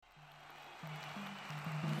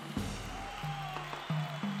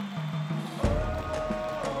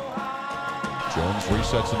Jones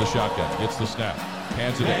resets in the shotgun, gets the snap,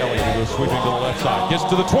 hands it to Elliott, who goes sweeping to the left side, gets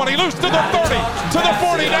to the 20, loose to the 30, to the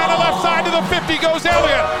 40, down the left side to the 50 goes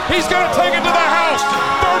Elliott. He's going to take it to the house.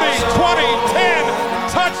 30, 20, 10,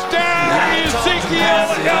 touchdown Ezekiel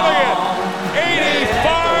Elliott.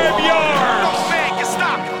 85 yards.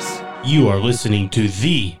 You are listening to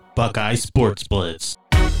the Buckeye Sports Blitz.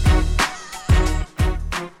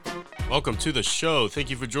 Welcome to the show. Thank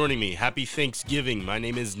you for joining me. Happy Thanksgiving. My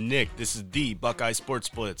name is Nick. This is the Buckeye Sports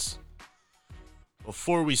Blitz.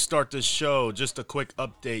 Before we start this show, just a quick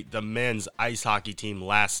update. The men's ice hockey team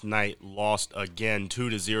last night lost again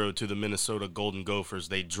 2-0 to the Minnesota Golden Gophers.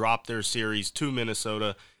 They dropped their series to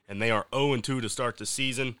Minnesota, and they are 0-2 to start the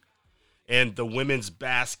season. And the women's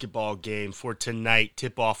basketball game for tonight,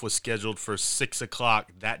 tip-off was scheduled for 6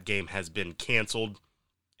 o'clock. That game has been canceled.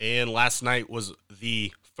 And last night was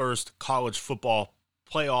the first college football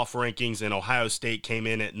playoff rankings, and Ohio State came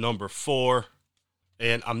in at number 4.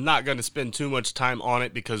 And I'm not going to spend too much time on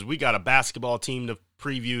it because we got a basketball team to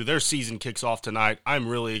preview. Their season kicks off tonight. I'm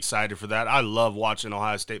really excited for that. I love watching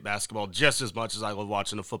Ohio State basketball just as much as I love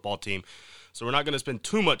watching a football team. So we're not going to spend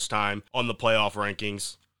too much time on the playoff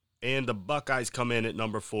rankings. And the Buckeyes come in at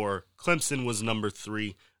number 4. Clemson was number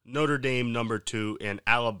 3. Notre Dame number 2. And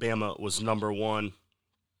Alabama was number 1.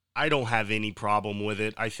 I don't have any problem with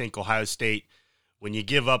it. I think Ohio State, when you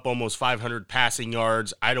give up almost 500 passing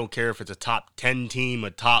yards, I don't care if it's a top 10 team,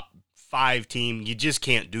 a top 5 team, you just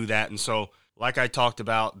can't do that. And so, like I talked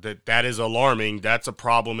about, that is alarming. That's a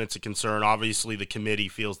problem. It's a concern. Obviously, the committee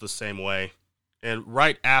feels the same way. And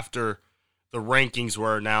right after the rankings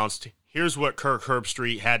were announced, here's what Kirk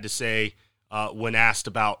Herbstreit had to say when asked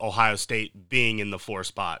about Ohio State being in the 4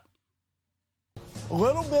 spot. A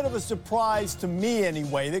little bit of a surprise to me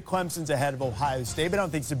anyway that Clemson's ahead of Ohio State, but I don't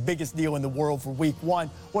think it's the biggest deal in the world for week 1.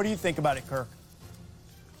 What do you think about it, Kirk?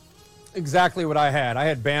 Exactly what I had. I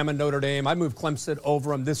had Bama, Notre Dame. I moved Clemson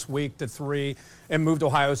over them this week to 3 and moved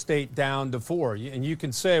Ohio State down to 4. And you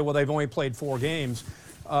can say, well, they've only played 4 games.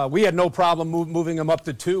 We had no problem moving them up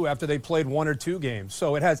to 2 after they played 1 or 2 games.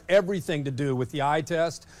 So it has everything to do with the eye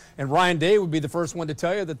test. And Ryan Day would be the first one to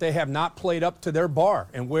tell you that they have not played up to their bar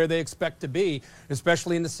and where they expect to be,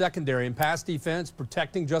 especially in the secondary and pass defense,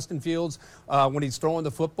 protecting Justin Fields when he's throwing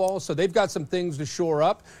the football. So they've got some things to shore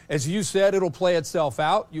up. As you said, it'll play itself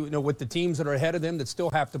out. You know, with the teams that are ahead of them that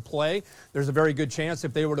still have to play, there's a very good chance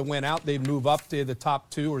if they were to win out, they'd move up to the top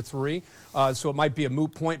 2 or 3. So it might be a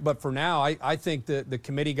moot point. But for now, I think the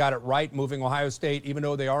committee got it right, moving Ohio State, even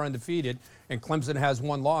though they are undefeated, and Clemson has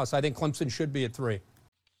 1 loss. I think Clemson should be at 3.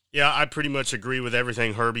 Yeah, I pretty much agree with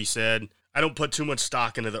everything Herbie said. I don't put too much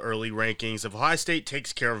stock into the early rankings. If Ohio State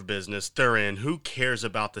takes care of business, they're in. Who cares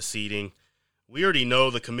about the seeding? We already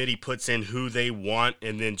know the committee puts in who they want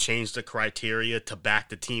and then change the criteria to back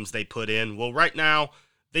the teams they put in. Well, right now,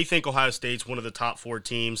 they think Ohio State's one of the top 4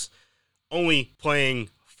 teams, only playing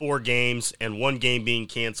 4 games and 1 game being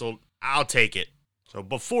canceled. I'll take it. So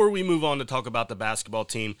before we move on to talk about the basketball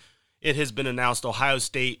team, it has been announced Ohio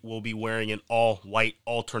State will be wearing an all-white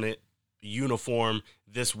alternate uniform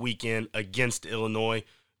this weekend against Illinois.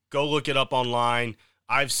 Go look it up online.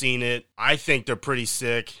 I've seen it. I think they're pretty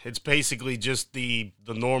sick. It's basically just the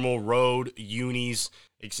normal road unis.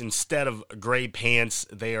 It's instead of gray pants,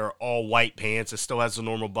 they are all white pants. It still has the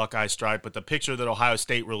normal Buckeye stripe, but the picture that Ohio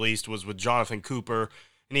State released was with Jonathan Cooper,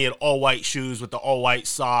 and he had all-white shoes with the all-white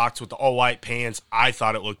socks, with the all-white pants. I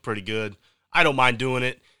thought it looked pretty good. I don't mind doing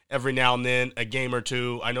it every now and then, a game or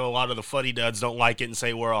 2. I know a lot of the fuddy-duds don't like it and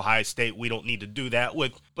say, we're Ohio State, we don't need to do that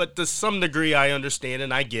with. But to some degree, I understand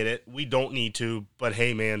and I get it. We don't need to. But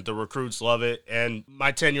hey, man, the recruits love it. And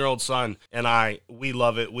my 10-year-old son and we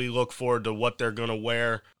love it. We look forward to what they're going to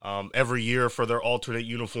wear every year for their alternate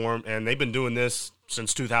uniform. And they've been doing this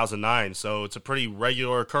since 2009, so it's a pretty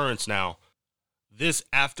regular occurrence now. This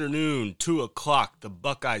afternoon, 2 o'clock, the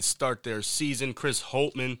Buckeyes start their season. Chris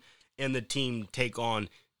Holtmann and the team take on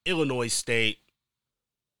Illinois State.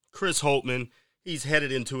 Chris Holtmann, he's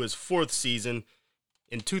headed into his 4th season.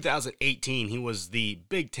 In 2018, he was the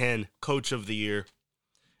Big Ten Coach of the Year.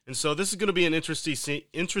 And so this is going to be an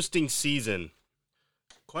interesting season.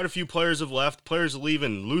 Quite a few players have left. Players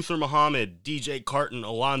leaving. Luther Muhammad, DJ Carton,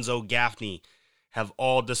 Alonzo Gaffney have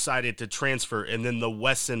all decided to transfer. And then the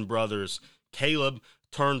Wesson brothers, Caleb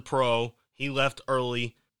turned pro. He left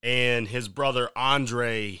early. And his brother,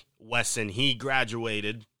 Andre Wesson, he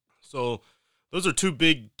graduated. So those are 2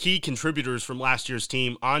 big key contributors from last year's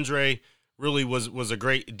team. Andre really was a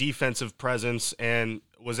great defensive presence and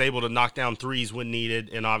was able to knock down threes when needed.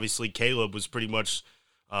 And obviously Caleb was pretty much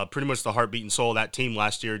the heartbeat and soul of that team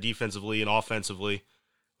last year, defensively and offensively,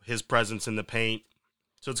 his presence in the paint.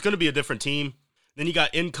 So it's going to be a different team. Then you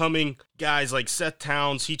got incoming guys like Seth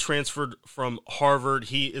Towns. He transferred from Harvard.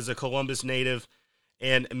 He is a Columbus native.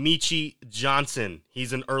 And Michi Johnson.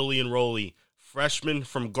 He's an early enrollee. Freshman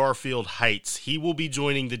from Garfield Heights. He will be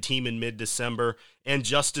joining the team in mid-December. And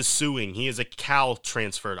Justice Sewing. He is a Cal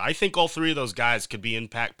transfer. I think all three of those guys could be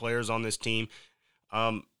impact players on this team.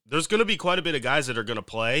 There's going to be quite a bit of guys that are going to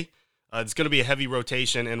play. It's going to be a heavy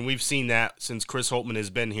rotation, and we've seen that since Chris Holtmann has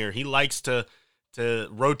been here. He likes to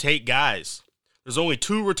rotate guys. There's only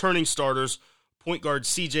 2 returning starters, point guard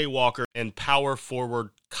C.J. Walker and power forward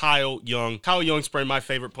Kyle Young. Kyle Young's probably my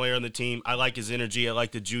favorite player on the team. I like his energy. I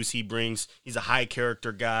like the juice he brings. He's a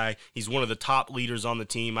high-character guy. He's one of the top leaders on the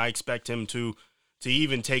team. I expect him to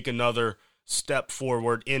even take another step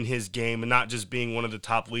forward in his game and not just being one of the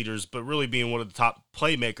top leaders, but really being one of the top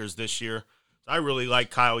playmakers this year. I really like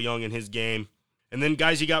Kyle Young in his game. And then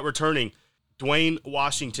guys you got returning, Dwayne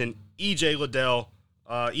Washington, E.J. Liddell.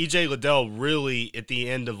 E.J. Liddell really, at the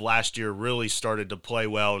end of last year, really started to play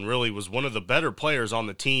well and really was one of the better players on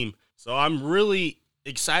the team. So I'm really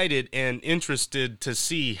excited and interested to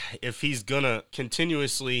see if he's going to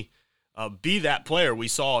continuously be that player we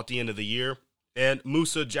saw at the end of the year. And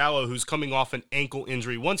Musa Jallow, who's coming off an ankle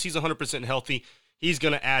injury. Once he's 100% healthy, he's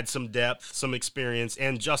going to add some depth, some experience.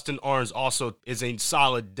 And Justin Arns also is a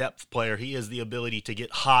solid depth player. He has the ability to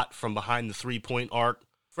get hot from behind the three-point arc.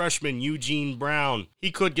 Freshman Eugene Brown, he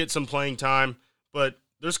could get some playing time, but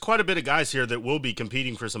there's quite a bit of guys here that will be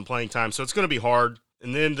competing for some playing time, so it's going to be hard.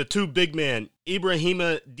 And then the 2 big men,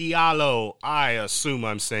 Ibrahima Diallo, I assume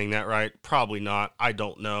I'm saying that right. Probably not. I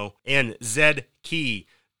don't know. And Zed Key.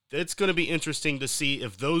 It's going to be interesting to see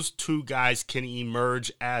if those 2 guys can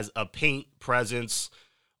emerge as a paint presence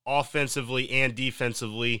offensively and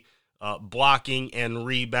defensively, blocking and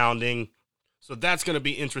rebounding. So that's going to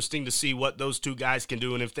be interesting to see what those 2 guys can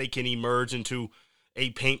do and if they can emerge into a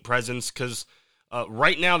paint presence because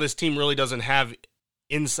right now this team really doesn't have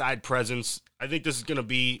inside presence. I think this is going to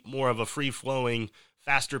be more of a free-flowing,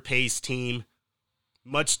 faster-paced team,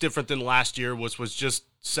 much different than last year, which was just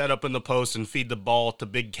set up in the post and feed the ball to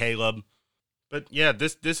Big Caleb. But yeah,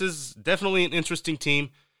 this is definitely an interesting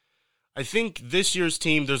team. I think this year's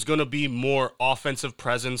team, there's going to be more offensive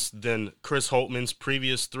presence than Chris Holtmann's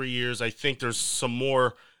previous 3 years. I think there's some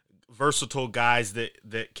more versatile guys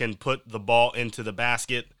that can put the ball into the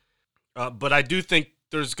basket. But I do think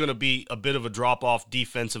there's going to be a bit of a drop-off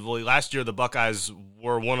defensively. Last year, the Buckeyes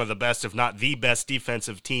were one of the best, if not the best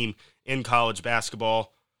defensive team in college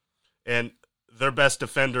basketball. And their best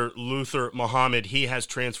defender, Luther Muhammad, he has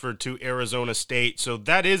transferred to Arizona State. So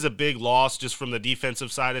that is a big loss just from the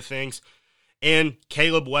defensive side of things. And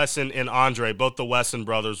Caleb Wesson and Andre, both the Wesson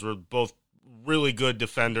brothers, were both really good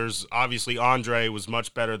defenders. Obviously, Andre was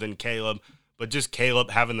much better than Caleb, but just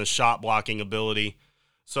Caleb having the shot blocking ability.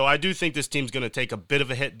 So I do think this team's going to take a bit of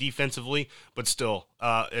a hit defensively, but still,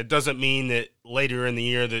 it doesn't mean that later in the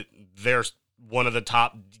year that they're one of the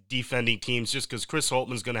top defending teams just because Chris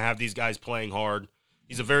Holtmann's going to have these guys playing hard.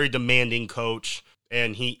 He's a very demanding coach,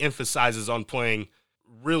 and he emphasizes on playing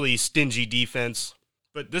really stingy defense.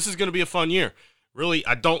 But this is going to be a fun year. Really,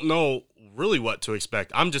 I don't know really what to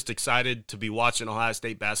expect. I'm just excited to be watching Ohio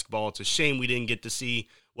State basketball. It's a shame we didn't get to see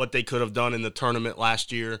what they could have done in the tournament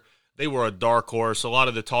last year. They were a dark horse. A lot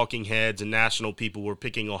of the talking heads and national people were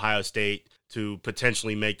picking Ohio State to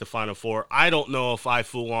potentially make the Final Four. I don't know if I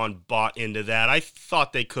full-on bought into that. I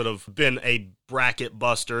thought they could have been a bracket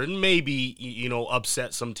buster and maybe,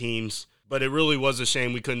 upset some teams. But it really was a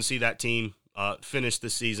shame we couldn't see that team finish the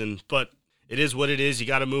season. But it is what it is. You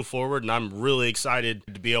got to move forward, and I'm really excited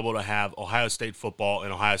to be able to have Ohio State football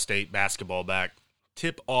and Ohio State basketball back.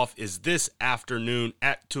 Tip-off is this afternoon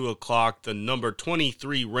at 2 o'clock. The number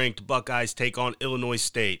 23 ranked Buckeyes take on Illinois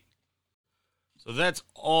State. So that's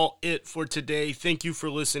all it for today. Thank you for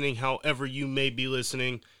listening, however you may be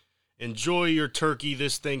listening. Enjoy your turkey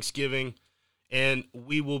this Thanksgiving, and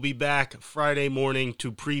we will be back Friday morning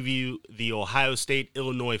to preview the Ohio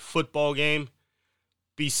State-Illinois football game.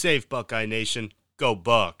 Be safe, Buckeye Nation. Go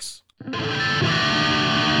Bucks.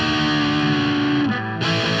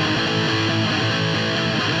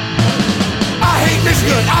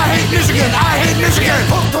 Michigan, I hate Michigan, I hate Michigan.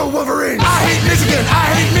 Fuck the Wolverines. I hate Michigan, I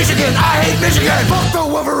hate Michigan, I hate Michigan. Fuck the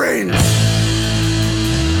Wolverines.